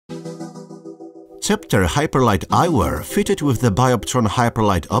Scepter Hyperlight Eyewear fitted with the Bioptron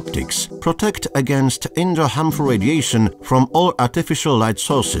Hyperlight optics protect against indoor harmful radiation from all artificial light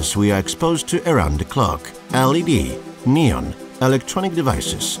sources we are exposed to around the clock: LED, neon, electronic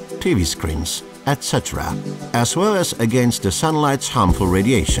devices, TV screens, etc., as well as against the sunlight's harmful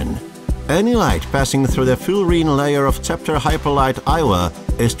radiation. Any light passing through the full-green layer of Scepter Hyperlight Eyewear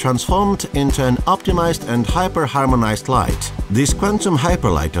is transformed into an optimized and hyper-harmonized light. This quantum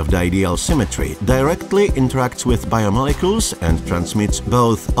hyperlight of the ideal symmetry directly interacts with biomolecules and transmits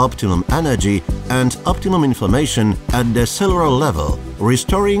both optimum energy and optimum information at the cellular level,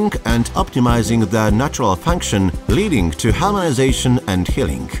 restoring and optimizing their natural function, leading to harmonization and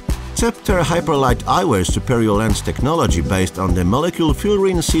healing. Scepter Hyperlight Eyewear's superior lens technology based on the molecule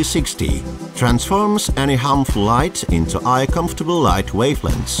fullerene C60 transforms any harmful light into eye-comfortable light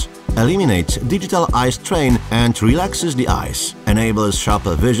wavelengths, eliminates digital eye strain and relaxes the eyes, enables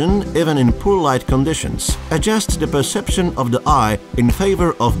sharper vision even in poor light conditions, adjusts the perception of the eye in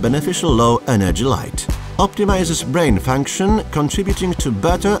favor of beneficial low-energy light, optimizes brain function, contributing to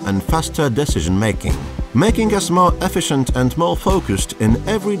better and faster decision-making, making us more efficient and more focused in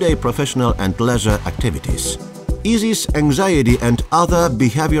everyday professional and leisure activities. Eases anxiety and other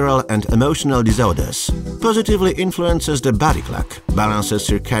behavioral and emotional disorders, positively influences the body clock, balances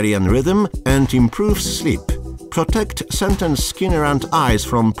circadian rhythm and improves sleep, protect sentient skin around eyes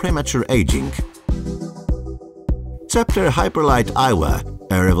from premature aging. Scepter Hyperlight Eyewear,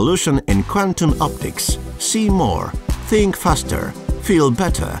 a revolution in quantum optics. See more, think faster, feel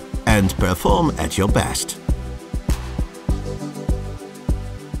better, and perform at your best.